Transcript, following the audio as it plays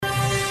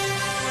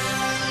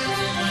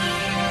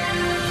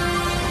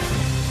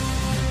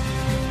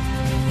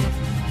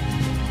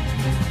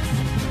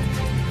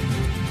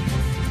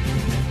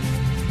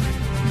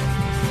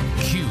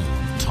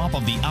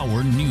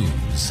hour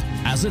news.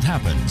 As it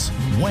happens,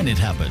 when it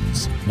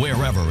happens,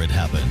 wherever it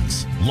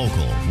happens.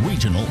 Local,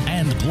 regional,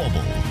 and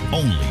global.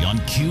 Only on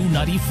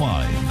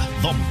Q95,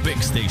 the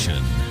big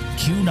station.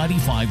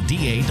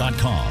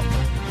 Q95DA.com.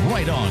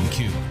 Right on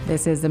Q.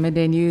 This is the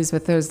Midday News for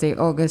Thursday,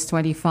 August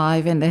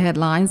 25. In the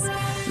headlines,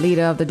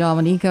 leader of the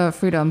Dominica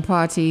Freedom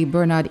Party,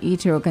 Bernard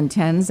Ito,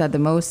 contends that the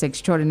most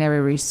extraordinary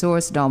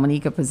resource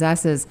Dominica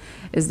possesses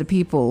is the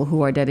people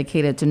who are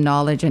dedicated to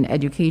knowledge and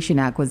education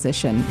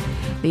acquisition.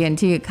 The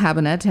Antigua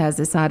Cabinet has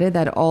decided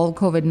that all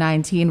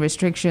COVID-19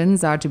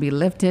 restrictions are to be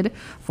lifted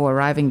for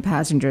arriving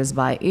passengers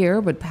by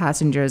air, but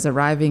passengers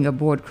arriving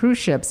aboard cruise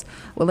ships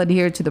will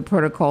adhere to the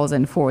protocols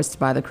enforced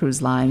by the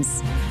cruise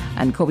lines.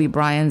 And Kobe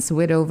Bryant's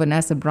widow,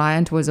 Vanessa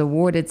Bryant, was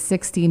awarded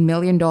 $16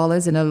 million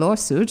in a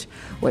lawsuit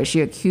where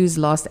she accused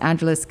Los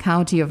Angeles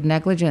County of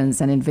negligence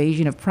and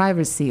invasion of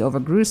privacy over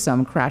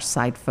gruesome crash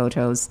site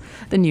photos.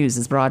 The news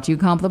is brought to you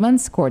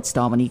compliments Quartz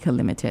Dominica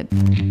Limited.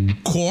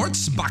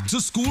 Quartz Back to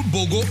School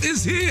BOGO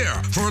is here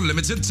for a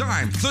limited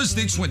time,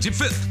 Thursday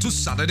 25th to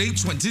Saturday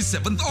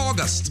 27th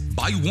August.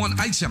 Buy one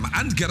item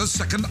and get a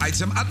second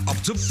item at up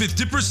to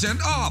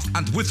 50% off.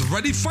 And with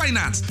ready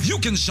finance, you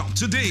can shop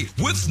today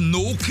with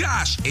no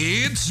cash.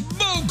 It's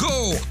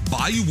BOGO!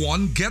 Buy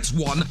one, get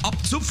one, up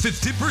to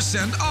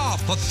 50%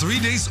 off for 3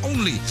 days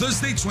only.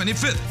 Thursday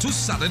 25th to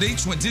Saturday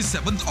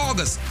 27th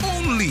August.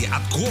 Only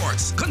at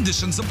Quartz.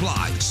 Conditions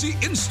apply. See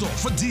in-store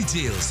for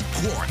details.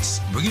 Quartz.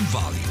 Bringing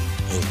value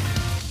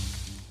home.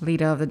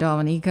 Leader of the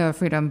Dominica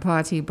Freedom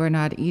Party,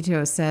 Bernard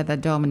Ito, said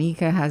that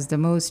Dominica has the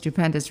most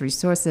stupendous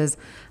resources,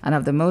 and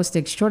of the most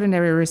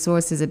extraordinary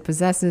resources it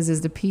possesses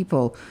is the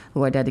people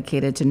who are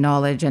dedicated to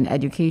knowledge and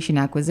education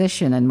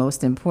acquisition, and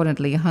most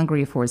importantly,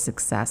 hungry for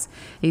success.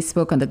 He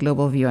spoke on the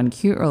Global View on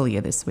Q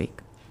earlier this week.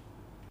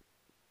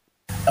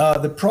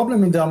 The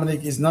problem in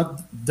Dominica is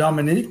not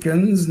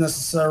Dominicans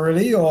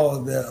necessarily,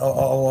 or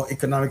our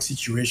economic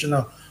situation,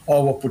 or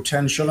our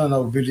potential and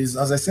our abilities.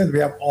 As I said, we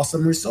have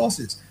awesome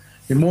resources.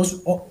 The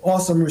most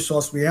awesome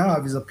resource we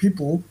have is the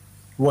people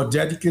who are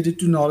dedicated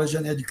to knowledge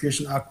and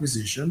education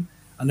acquisition,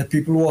 and the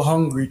people who are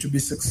hungry to be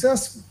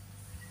successful.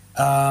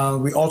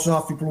 We also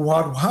have people who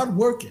are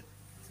hardworking,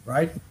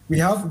 right? We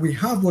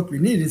have what we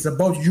need. It's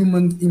about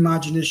human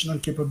imagination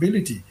and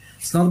capability.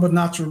 It's not about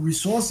natural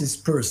resources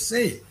per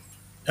se.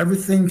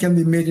 Everything can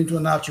be made into a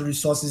natural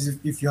resources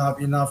if you have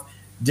enough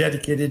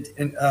dedicated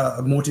and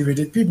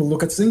motivated people.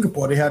 Look at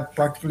Singapore. They had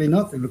practically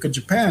nothing. Look at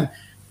Japan.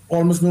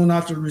 Almost no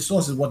natural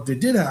resources. What they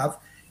did have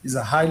is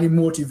a highly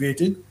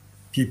motivated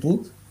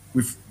people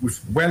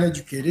with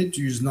well-educated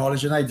to use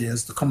knowledge and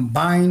ideas to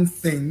combine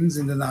things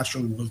in the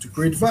natural world to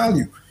create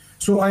value.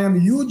 So I am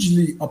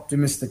hugely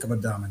optimistic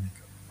about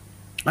Dominica.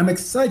 I'm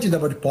excited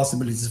about the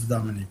possibilities of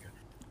Dominica.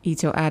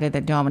 Ito added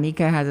that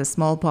Dominica has a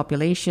small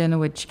population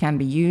which can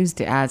be used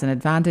as an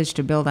advantage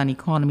to build an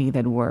economy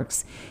that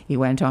works. He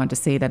went on to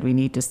say that we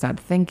need to start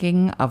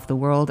thinking of the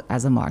world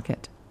as a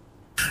market.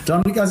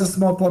 Dominica has a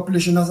small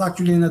population. That's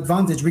actually an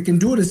advantage. We can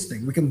do this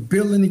thing. We can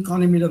build an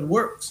economy that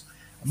works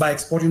by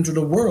exporting to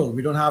the world.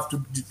 We don't have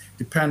to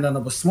depend on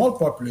a small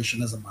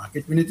population as a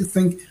market. We need to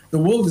think the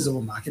world is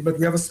our market, but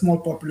we have a small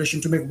population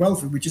to make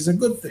wealthy, which is a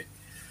good thing.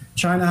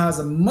 China has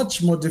a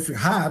much more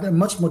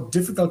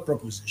difficult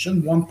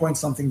proposition,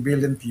 1-point-something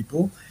billion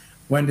people,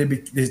 when they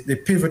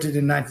pivoted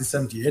in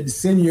 1978, the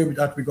same year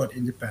that we got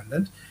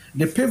independent.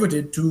 They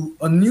pivoted to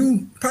a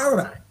new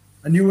paradigm,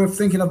 a new way of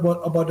thinking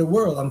about the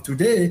world. And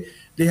today,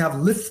 they have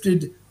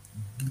lifted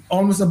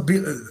almost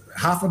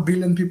 500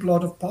 million people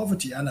out of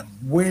poverty and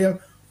we're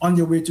on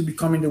their way to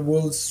becoming the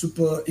world's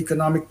super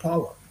economic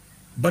power.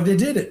 But they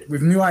did it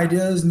with new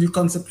ideas, new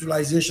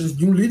conceptualizations,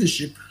 new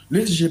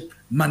leadership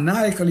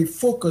maniacally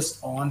focused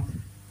on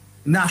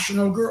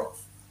national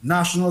growth,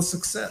 national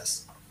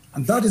success.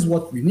 And that is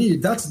what we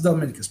need. That's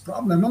Dominica's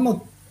problem. I'm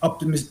not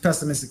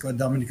pessimistic about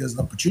Dominica's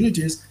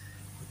opportunities.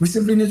 We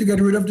simply need to get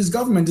rid of this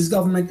government. This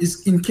government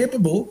is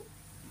incapable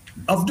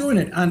of doing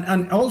it.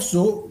 And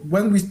also,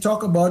 when we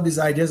talk about these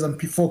ideas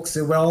and folks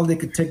say, well, they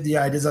could take the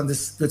ideas and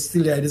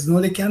steal the ideas. No,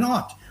 they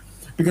cannot.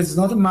 Because it's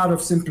not a matter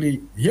of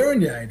simply hearing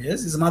the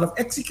ideas. It's a matter of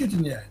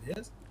executing the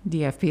ideas.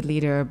 DFP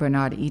leader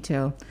Bernard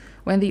Ito.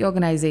 When the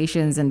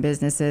organizations and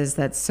businesses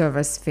that serve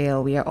us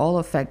fail, we are all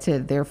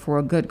affected.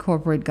 Therefore, good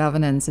corporate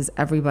governance is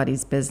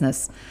everybody's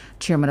business.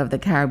 Chairman of the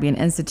Caribbean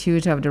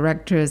Institute of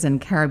Directors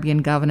and Caribbean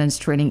Governance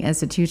Training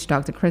Institute,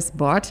 Dr. Chris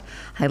Bart,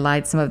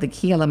 highlights some of the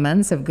key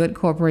elements of good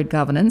corporate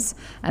governance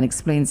and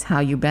explains how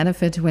you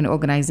benefit when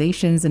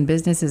organizations and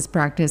businesses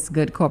practice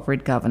good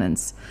corporate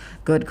governance.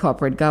 Good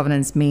corporate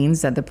governance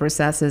means that the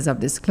processes of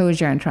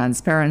disclosure and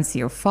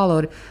transparency are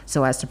followed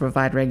so as to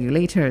provide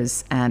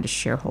regulators and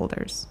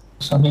shareholders.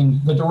 I mean,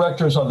 the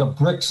directors are the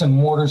bricks and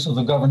mortars of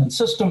the governance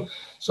system.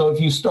 So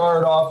if you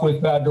start off with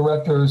bad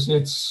directors,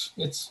 it's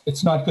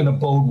not going to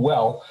bode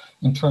well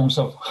in terms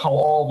of how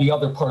all the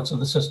other parts of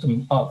the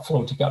system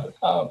flow together.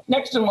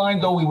 Next in line,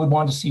 though, we would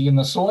want to see in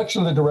the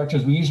selection of the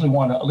directors, we usually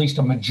want at least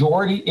a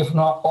majority, if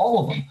not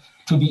all of them,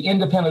 to be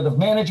independent of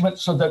management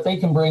so that they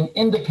can bring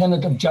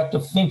independent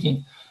objective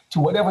thinking to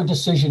whatever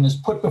decision is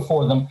put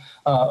before them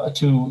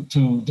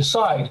to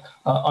decide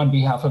on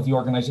behalf of the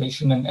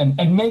organization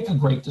and make a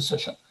great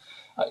decision.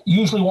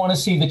 Usually want to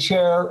see the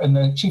chair and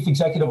the chief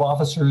executive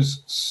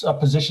officer's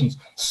positions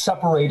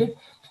separated,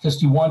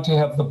 because you want to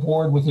have the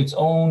board with its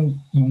own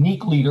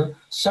unique leader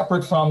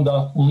separate from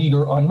the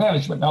leader on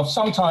management. Now,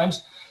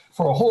 sometimes,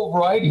 for a whole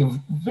variety of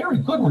very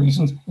good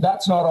reasons,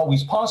 that's not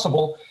always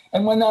possible.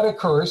 And when that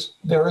occurs,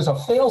 there is a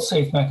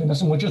fail-safe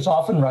mechanism, which is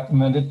often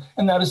recommended,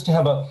 and that is to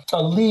have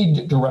a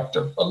lead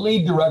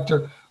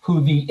director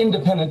who the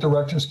independent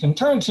directors can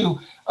turn to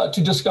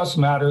discuss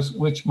matters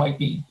which might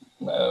be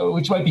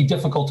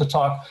difficult to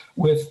talk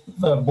with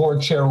the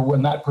board chair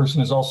when that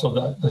person is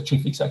also the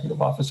chief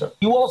executive officer.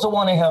 You also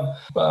want to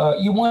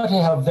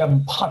have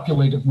them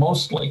populated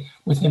mostly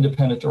with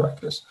independent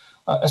directors,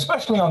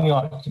 especially on the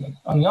audit committee.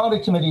 On the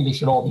audit committee, they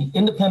should all be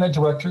independent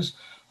directors,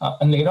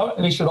 and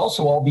they should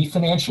also all be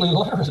financially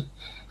literate.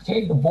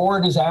 Okay, the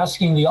board is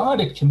asking the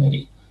audit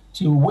committee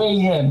to weigh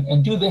in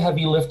and do the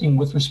heavy lifting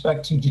with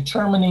respect to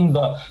determining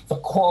the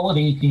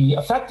quality, the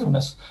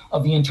effectiveness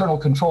of the internal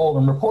control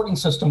and reporting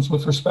systems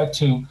with respect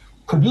to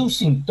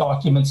producing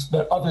documents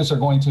that others are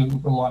going to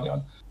rely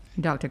on.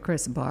 Dr.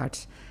 Chris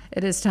Bart.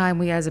 It is time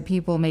we as a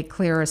people make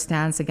clearer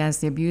stance against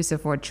the abuse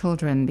of our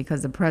children,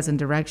 because the present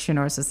direction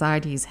our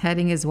society is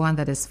heading is one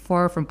that is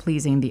far from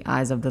pleasing the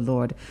eyes of the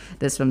Lord.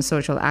 This from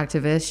social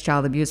activist,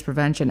 child abuse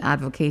prevention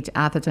advocate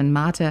Atherton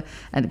Mata,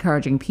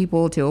 encouraging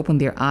people to open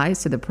their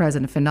eyes to the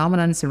present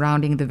phenomenon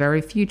surrounding the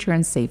very future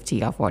and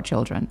safety of our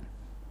children.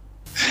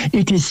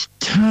 It is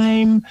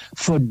time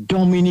for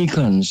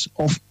Dominicans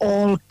of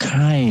all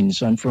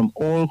kinds and from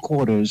all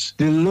quarters.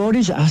 The Lord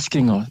is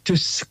asking us to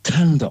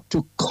stand up,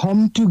 to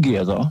come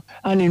together,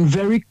 and in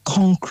very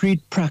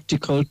concrete,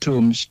 practical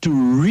terms,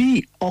 to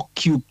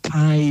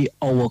reoccupy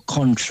our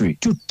country,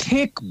 to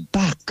take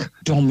back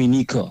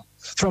Dominica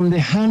from the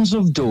hands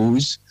of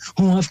those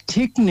who have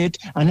taken it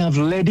and have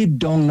led it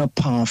down a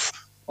path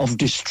of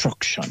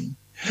destruction,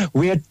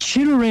 where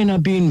children are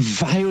being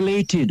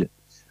violated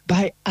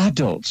by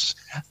adults,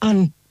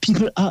 and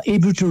people are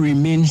able to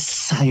remain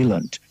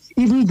silent.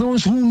 Even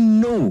those who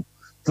know,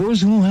 those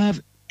who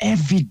have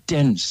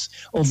evidence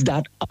of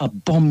that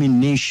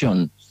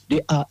abomination,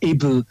 they are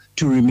able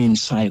to remain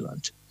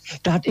silent.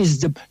 That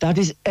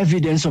is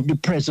evidence of the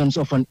presence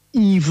of an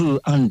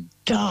evil and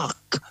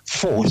dark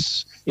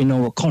force in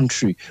our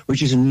country,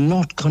 which is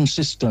not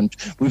consistent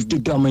with the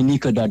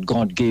Dominica that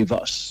God gave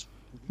us.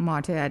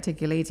 Marte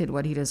articulated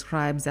what he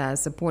describes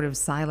as supportive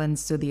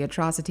silence to the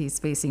atrocities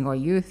facing our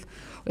youth,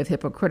 with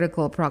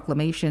hypocritical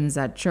proclamations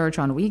at church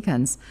on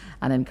weekends,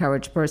 and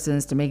encouraged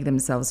persons to make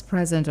themselves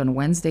present on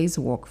Wednesday's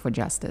Walk for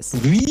Justice.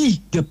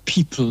 We, the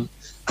people,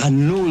 are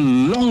no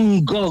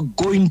longer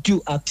going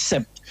to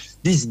accept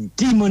this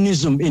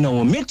demonism in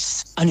our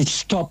midst, and it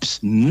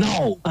stops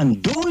now.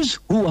 And those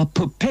who are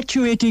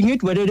perpetuating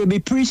it, whether they be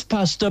priest,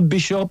 pastor,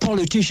 bishop,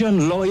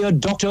 politician, lawyer,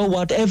 doctor,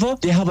 whatever,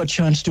 they have a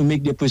chance to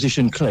make their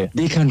position clear.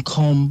 They can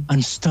come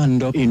and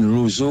stand up in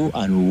Roseau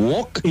and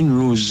walk in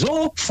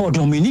Roseau for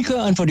Dominica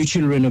and for the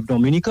children of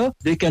Dominica.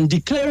 They can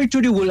declare it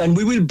to the world, and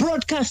we will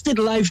broadcast it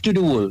live to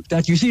the world,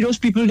 that you see those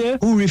people there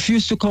who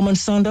refuse to come and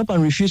stand up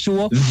and refuse to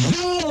walk,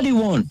 they are the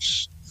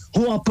ones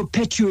who are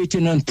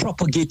perpetuating and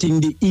propagating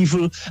the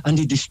evil and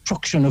the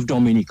destruction of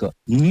Dominica.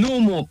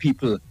 No more,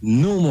 people,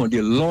 no more.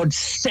 The Lord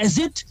says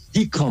it,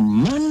 He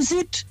commands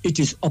it. It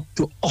is up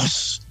to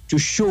us to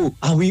show,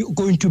 are we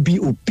going to be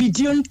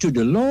obedient to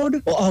the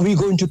Lord, or are we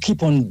going to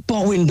keep on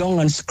bowing down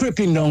and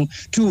scraping down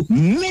to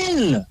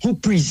men who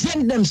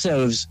present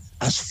themselves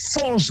as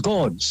false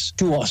gods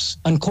to us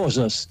and cause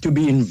us to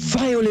be in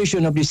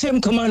violation of the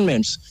same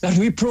commandments that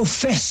we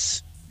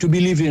profess to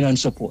believe in and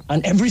support.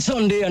 And every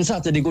Sunday and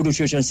Saturday go to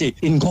church and say,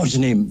 in God's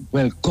name.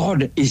 Well,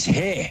 God is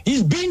here.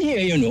 He's been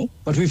here,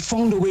 but we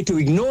found a way to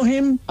ignore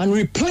Him and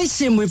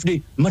replace Him with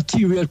the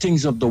material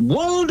things of the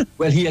world.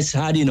 Well, He has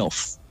had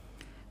enough.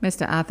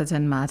 Mr.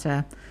 Atherton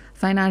Mata.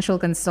 Financial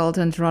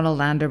consultant Ronald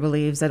Lander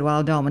believes that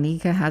while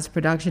Dominica has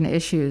production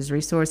issues,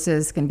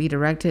 resources can be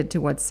directed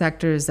towards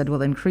sectors that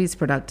will increase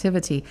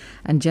productivity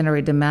and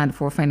generate demand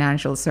for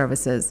financial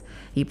services.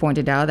 He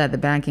pointed out that the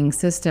banking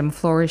system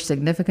flourished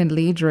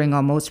significantly during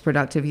our most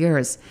productive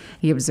years.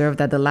 He observed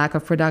that the lack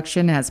of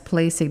production has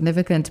placed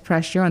significant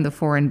pressure on the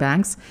foreign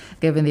banks,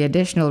 given the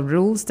additional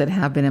rules that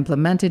have been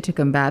implemented to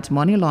combat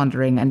money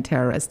laundering and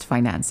terrorist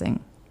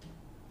financing.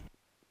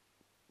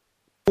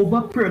 Over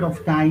a period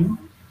of time,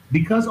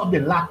 because of the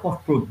lack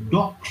of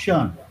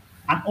production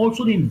and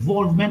also the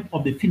involvement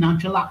of the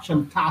Financial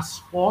Action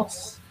Task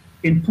Force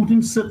in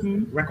putting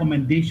certain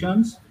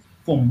recommendations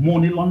for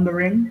money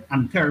laundering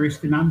and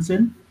terrorist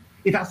financing,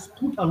 it has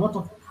put a lot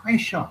of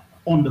pressure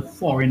on the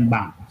foreign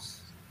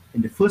banks.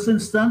 In the first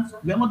instance,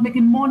 we are not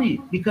making money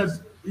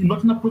because we're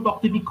not in a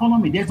productive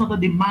economy. There's not a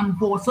demand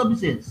for our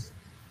services.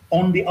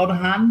 On the other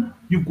hand,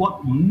 you've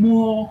got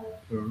more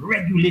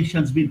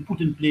regulations being put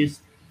in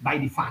place by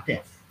the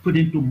FATF, put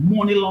into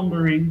money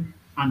laundering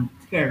and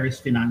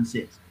terrorist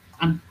financing.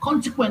 And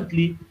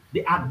consequently,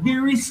 they are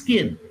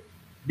de-risking.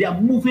 They are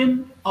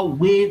moving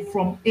away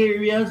from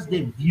areas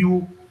they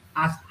view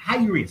as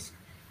high risk.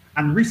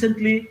 And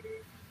recently,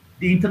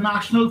 the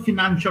International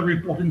Financial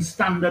Reporting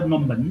Standard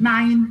number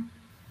 9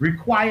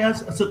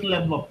 requires a certain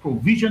level of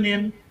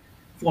provisioning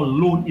for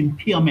loan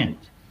impairment,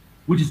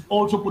 which is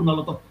also putting a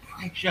lot of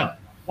pressure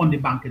on the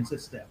banking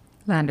system.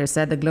 Lander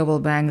said the global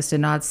banks do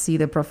not see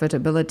the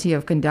profitability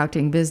of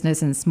conducting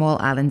business in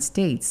small island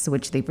states,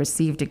 which they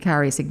perceive to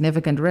carry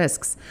significant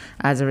risks.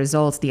 As a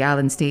result, the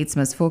island states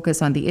must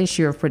focus on the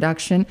issue of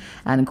production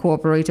and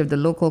cooperate with the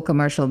local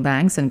commercial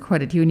banks and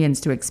credit unions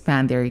to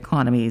expand their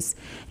economies.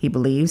 He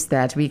believes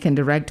that we can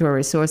direct our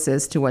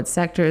resources towards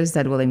sectors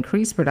that will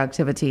increase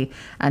productivity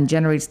and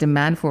generate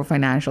demand for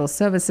financial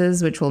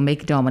services, which will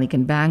make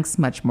Dominican banks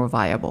much more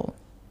viable.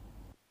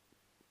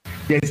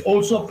 There's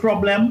also a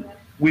problem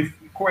with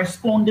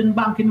corresponding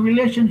banking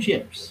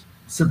relationships.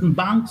 Certain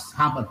banks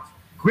have a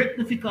great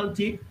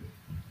difficulty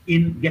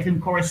in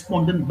getting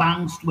correspondent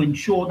banks to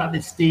ensure that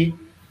they stay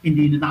in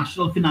the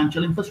international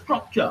financial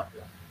infrastructure.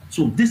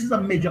 So this is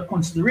a major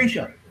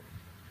consideration.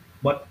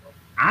 But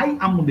I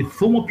am of the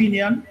firm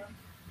opinion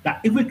that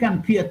if we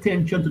can pay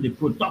attention to the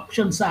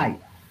production side,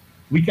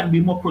 we can be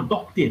more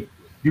productive.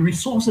 The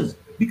resources,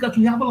 because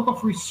we have a lot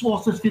of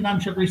resources,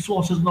 financial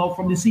resources now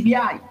from the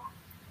CBI.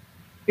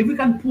 If we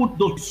can put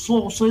those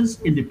sources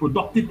in the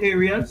productive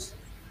areas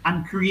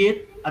and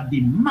create a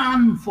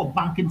demand for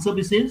banking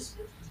services,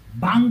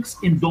 banks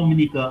in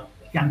Dominica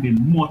can be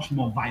much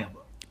more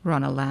viable.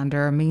 Ronald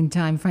Lander.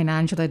 Meantime,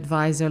 financial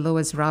advisor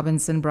Louis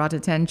Robinson brought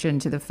attention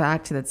to the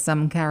fact that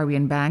some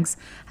Caribbean banks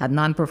had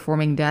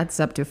non-performing debts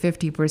up to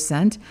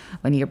 50%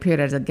 when he appeared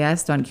as a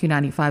guest on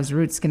Q95's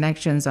Roots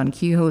Connections on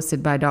Q,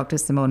 hosted by Dr.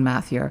 Simone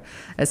Mathieu.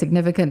 A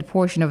significant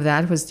portion of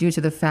that was due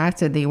to the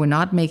fact that they were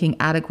not making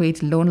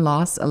adequate loan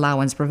loss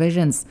allowance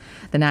provisions.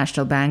 The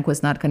National Bank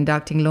was not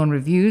conducting loan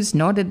reviews,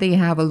 nor did they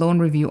have a loan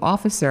review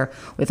officer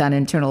with an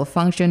internal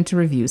function to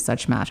review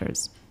such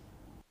matters.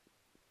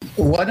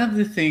 One of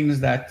the things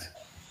that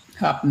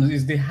happens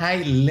is the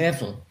high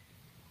level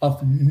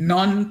of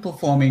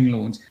non-performing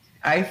loans.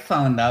 I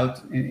found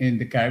out in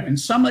the Caribbean,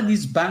 some of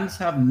these banks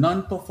have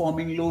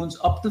non-performing loans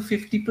up to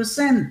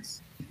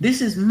 50%.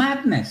 This is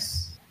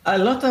madness. A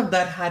lot of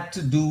that had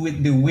to do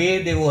with the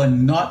way they were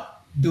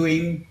not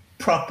doing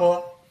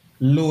proper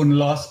loan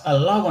loss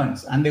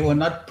allowance, and they were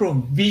not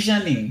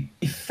provisioning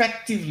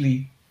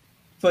effectively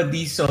for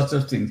these sorts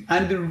of things.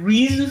 And the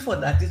reason for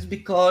that is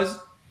because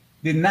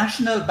the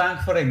National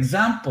Bank, for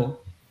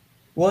example,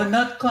 were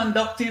not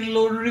conducting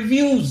loan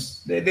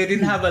reviews. They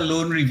didn't have a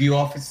loan review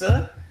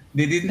officer.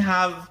 They didn't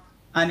have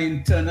an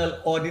internal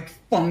audit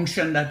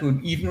function that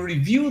would even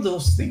review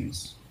those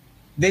things.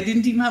 They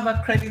didn't even have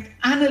a credit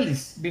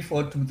analyst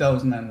before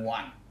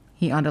 2001.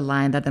 He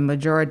underlined that the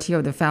majority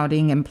of the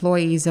founding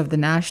employees of the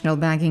national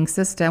banking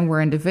system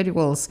were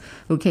individuals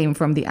who came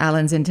from the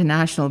island's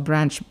international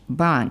branch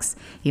banks.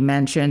 He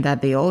mentioned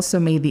that they also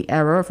made the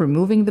error of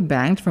removing the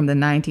bank from the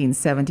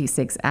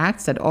 1976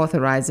 Act that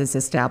authorized its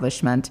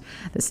establishment.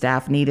 The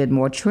staff needed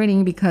more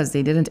training because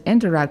they didn't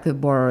interact with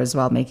borrowers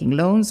while making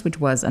loans, which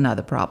was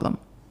another problem.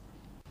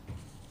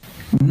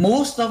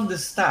 Most of the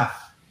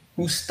staff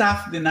who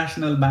staffed the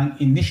National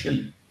Bank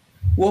initially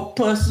were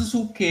persons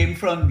who came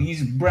from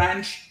these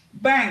branch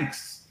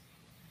banks.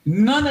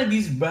 None of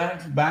these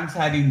banks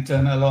had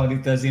internal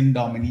auditors in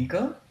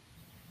Dominica.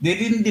 They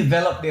didn't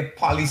develop their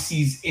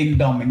policies in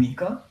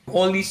Dominica.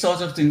 All these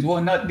sorts of things were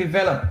not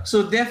developed.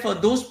 So therefore,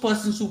 those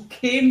persons who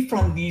came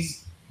from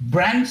these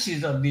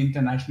branches of the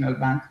International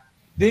Bank,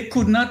 they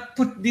could not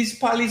put these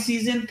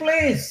policies in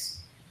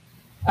place.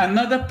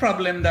 Another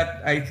problem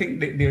that I think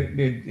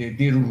they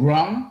did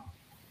wrong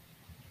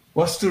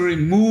was to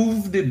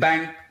remove the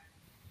bank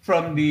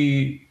from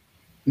the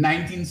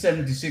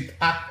 1976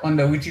 Act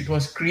under which it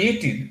was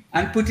created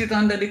and put it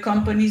under the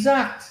Companies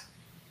Act.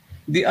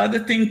 The other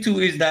thing too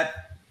is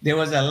that there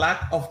was a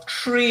lack of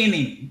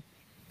training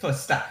for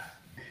staff.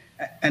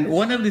 And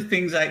one of the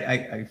things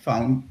I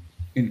found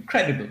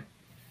incredible,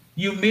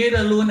 you made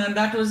a loan and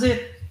that was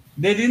it.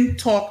 They didn't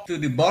talk to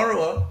the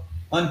borrower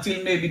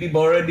until maybe the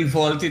borrower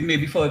defaulted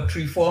maybe for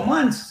 3-4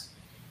 months.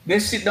 They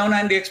sit down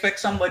and they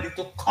expect somebody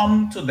to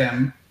come to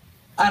them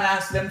and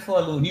ask them for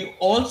a loan. You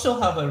also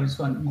have a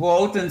response.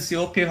 Go out and say,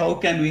 okay, how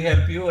can we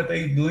help you? What are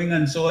you doing?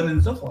 And so on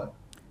and so forth.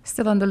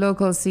 Still on the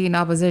local scene,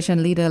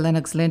 opposition leader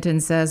Lennox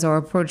Linton says our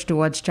approach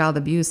towards child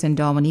abuse in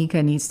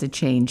Dominica needs to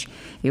change.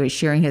 He was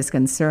sharing his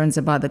concerns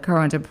about the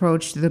current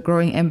approach to the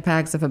growing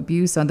impacts of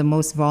abuse on the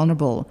most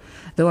vulnerable.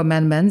 Though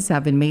amendments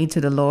have been made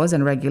to the laws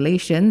and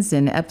regulations,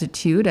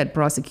 ineptitude at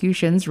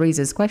prosecutions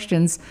raises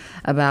questions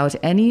about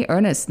any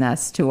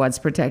earnestness towards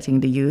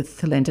protecting the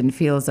youth. Linton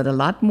feels that a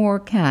lot more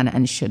can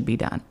and should be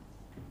done.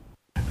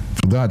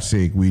 For God's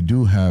sake, we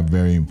do have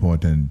very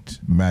important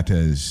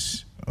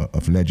matters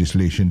of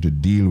legislation to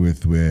deal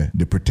with where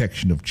the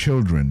protection of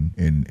children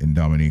in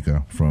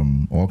Dominica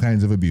from all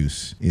kinds of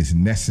abuse is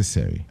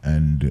necessary.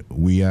 And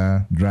we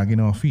are dragging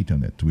our feet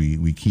on it.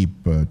 We keep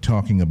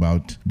talking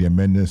about the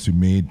amendments we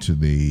made to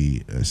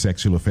the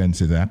Sexual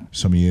Offences Act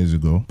some years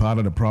ago. Part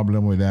of the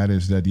problem with that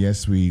is that,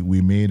 yes, we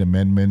made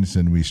amendments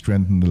and we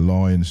strengthened the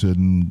law in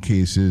certain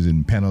cases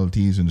and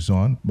penalties and so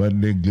on,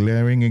 but the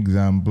glaring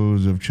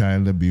examples of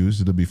child abuse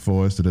that are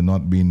before us that are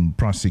not being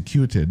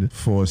prosecuted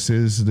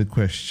forces the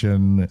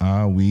question,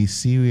 are we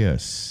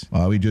serious?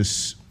 Are we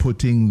just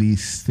putting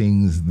these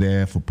things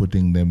there for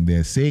putting them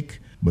their sake?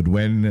 But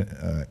when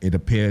it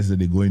appears that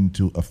they're going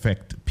to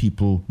affect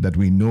people that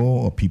we know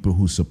or people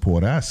who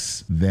support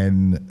us,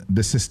 then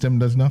the system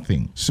does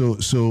nothing. So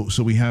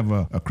we have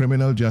a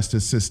criminal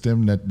justice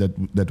system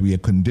that we are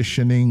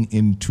conditioning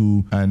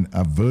into an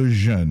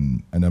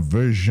aversion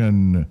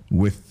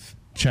with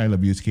child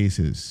abuse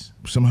cases.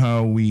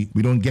 Somehow we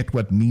don't get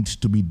what needs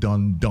to be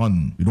done.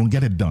 We don't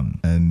get it done.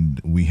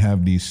 And we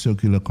have these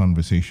circular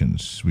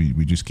conversations.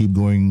 We just keep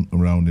going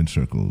around in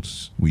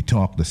circles. We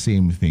talk the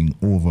same thing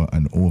over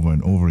and over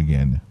and over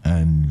again.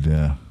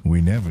 And we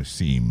never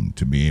seem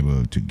to be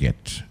able to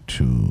get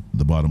to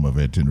the bottom of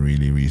it and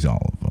really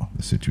resolve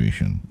the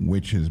situation,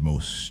 which is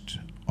most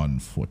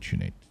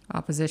unfortunate.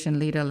 Opposition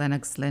leader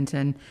Lennox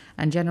Linton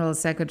and General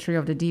Secretary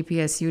of the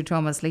DPSU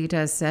Thomas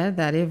Lita said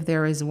that if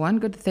there is one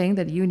good thing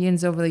that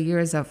unions over the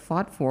years have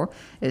fought for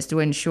is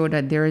to ensure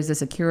that there is a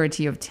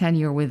security of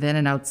tenure within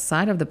and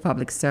outside of the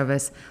public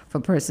service for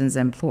persons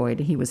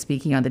employed. He was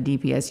speaking on the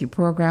DPSU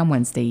program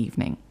Wednesday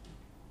evening.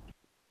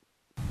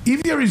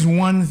 If there is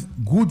one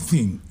good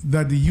thing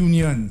that the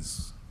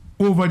unions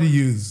over the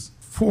years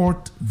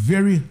fought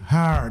very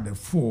hard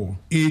for,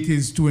 it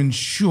is to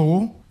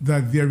ensure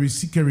that there is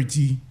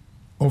security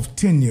of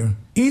tenure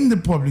in the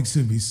public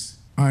service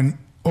and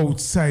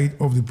outside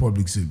of the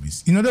public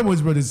service. In other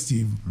words, Brother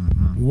Steve,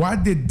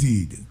 what they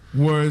did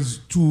was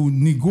to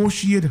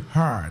negotiate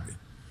hard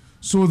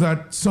so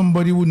that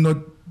somebody would not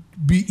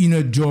be in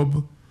a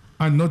job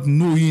and not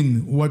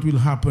knowing what will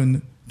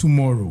happen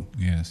tomorrow.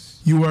 Yes.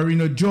 You are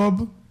in a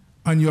job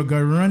and you're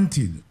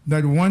guaranteed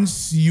that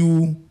once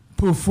you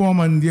perform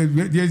and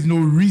there's no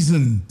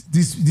reason,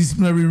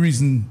 disciplinary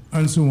reason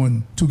and so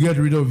on, to get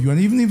rid of you. And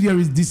even if there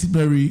is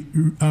disciplinary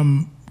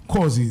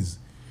causes,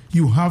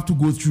 you have to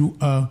go through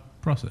a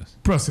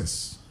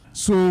process.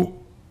 So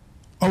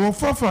our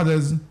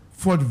forefathers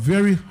fought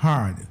very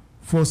hard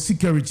for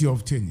security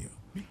of tenure.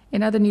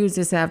 In other news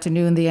this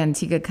afternoon, the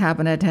Antigua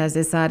Cabinet has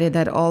decided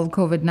that all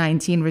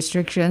COVID-19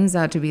 restrictions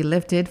are to be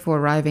lifted for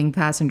arriving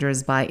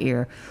passengers by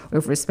air.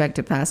 With respect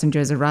to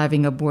passengers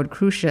arriving aboard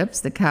cruise ships,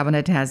 the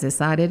Cabinet has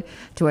decided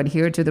to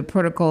adhere to the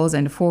protocols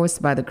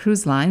enforced by the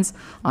cruise lines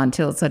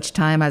until such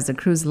time as the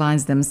cruise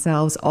lines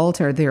themselves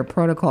alter their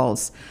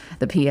protocols.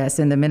 The PS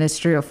in the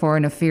Ministry of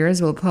Foreign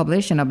Affairs will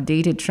publish an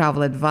updated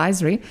travel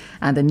advisory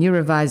and the new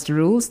revised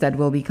rules that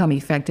will become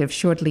effective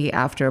shortly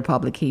after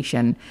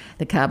publication.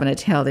 The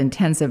Cabinet held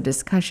intensive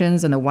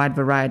discussions on a wide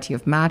variety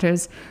of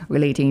matters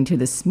relating to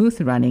the smooth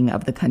running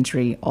of the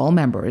country. All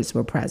members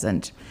were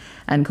present.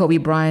 And Kobe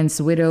Bryant's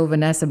widow,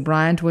 Vanessa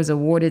Bryant, was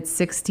awarded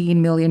 $16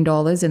 million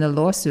in a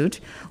lawsuit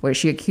where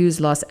she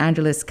accused Los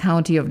Angeles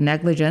County of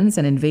negligence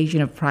and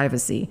invasion of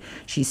privacy.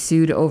 She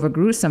sued over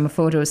gruesome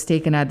photos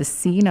taken at the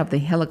scene of the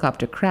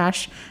helicopter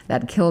crash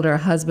that killed her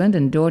husband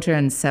and daughter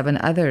and 7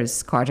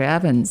 others. Carter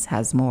Evans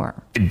has more.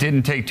 It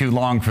didn't take too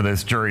long for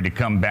this jury to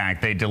come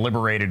back. They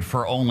deliberated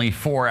for only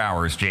 4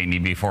 hours, Jamie,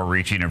 before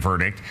reaching a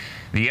verdict.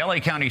 The LA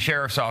County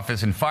Sheriff's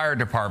Office and Fire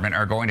Department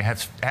are going to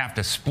have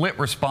to split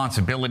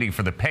responsibility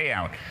for the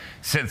payout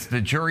since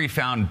the jury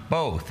found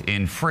both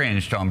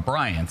infringed on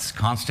Bryant's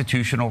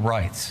constitutional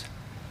rights.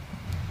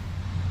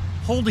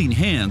 Holding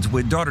hands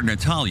with daughter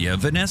Natalia,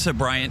 Vanessa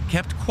Bryant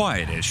kept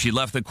quiet as she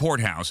left the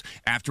courthouse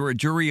after a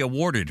jury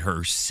awarded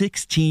her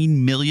 $16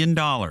 million.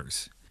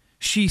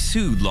 She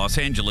sued Los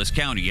Angeles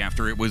County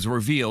after it was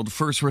revealed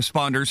first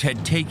responders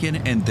had taken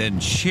and then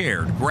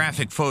shared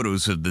graphic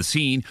photos of the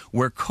scene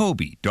where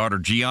Kobe, daughter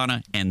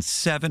Gianna, and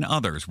 7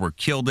 others were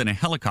killed in a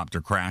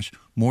helicopter crash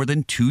more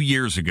than 2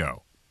 years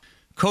ago.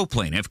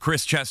 Co-plaintiff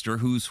Chris Chester,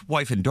 whose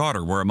wife and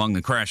daughter were among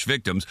the crash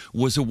victims,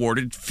 was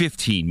awarded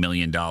 $15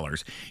 million.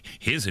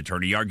 His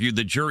attorney argued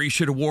the jury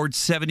should award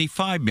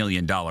 $75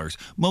 million,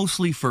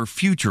 mostly for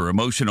future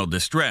emotional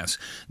distress.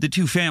 The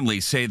 2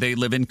 families say they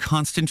live in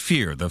constant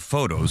fear the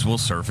photos will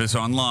surface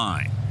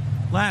online.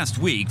 Last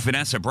week,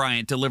 Vanessa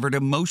Bryant delivered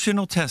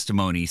emotional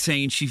testimony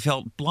saying she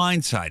felt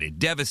blindsided,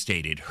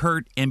 devastated,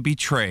 hurt, and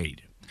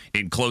betrayed.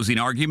 In closing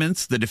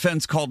arguments, the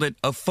defense called it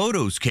a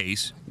photos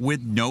case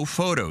with no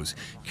photos.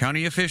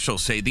 County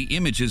officials say the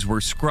images were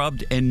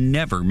scrubbed and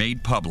never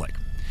made public.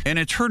 An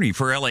attorney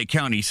for LA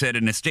County said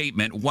in a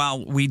statement,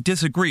 while we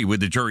disagree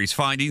with the jury's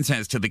findings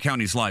as to the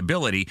county's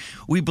liability,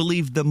 we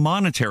believe the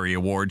monetary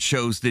award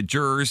shows that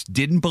jurors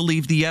didn't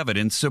believe the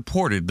evidence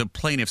supported the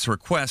plaintiff's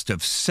request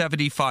of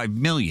 $75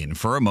 million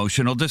for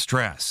emotional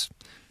distress.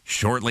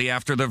 Shortly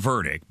after the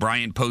verdict,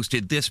 Bryant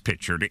posted this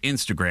picture to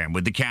Instagram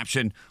with the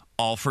caption,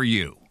 "All for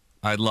you.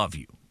 I love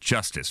you.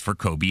 justice for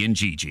Kobe and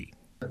Gigi.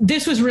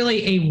 This was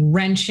really a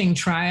wrenching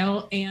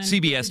trial. And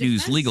CBS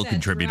News legal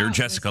contributor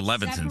Jessica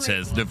Levinson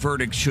says the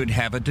verdict should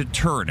have a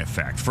deterrent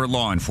effect for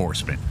law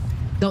enforcement.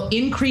 They'll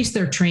increase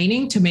their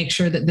training to make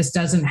sure that this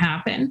doesn't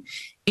happen.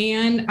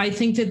 And I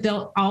think that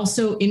they'll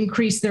also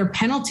increase their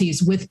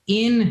penalties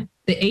within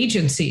the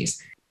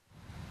agencies.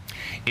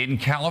 In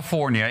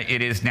California,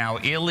 it is now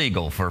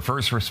illegal for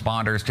first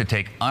responders to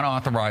take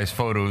unauthorized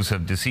photos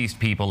of deceased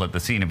people at the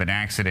scene of an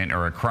accident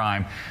or a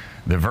crime.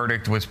 The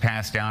verdict was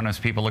passed down as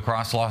people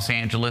across Los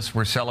Angeles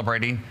were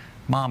celebrating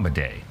Mamba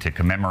Day to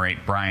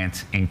commemorate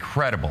Bryant's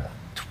incredible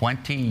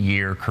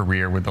 20-year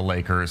career with the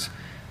Lakers.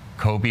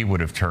 Kobe would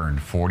have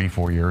turned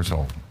 44 years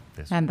old.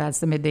 And that's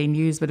the Midday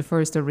News, but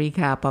first a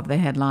recap of the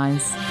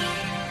headlines.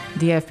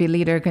 DFP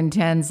leader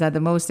contends that the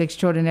most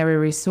extraordinary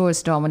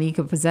resource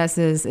Dominica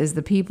possesses is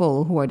the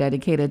people who are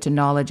dedicated to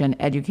knowledge and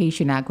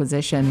education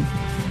acquisition.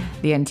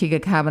 The Antigua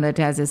cabinet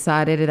has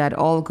decided that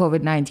all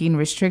COVID-19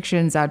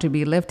 restrictions are to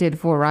be lifted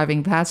for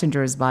arriving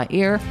passengers by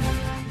air.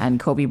 And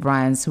Kobe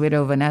Bryant's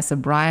widow, Vanessa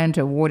Bryant,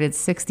 awarded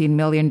 $16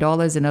 million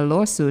in a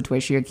lawsuit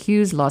where she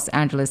accused Los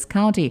Angeles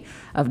County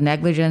of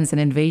negligence and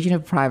invasion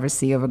of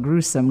privacy over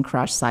gruesome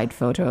crash site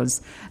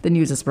photos. The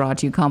news is brought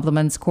to you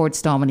compliments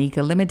Courts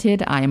Dominica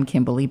Limited. I am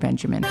Kimberly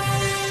Benjamin.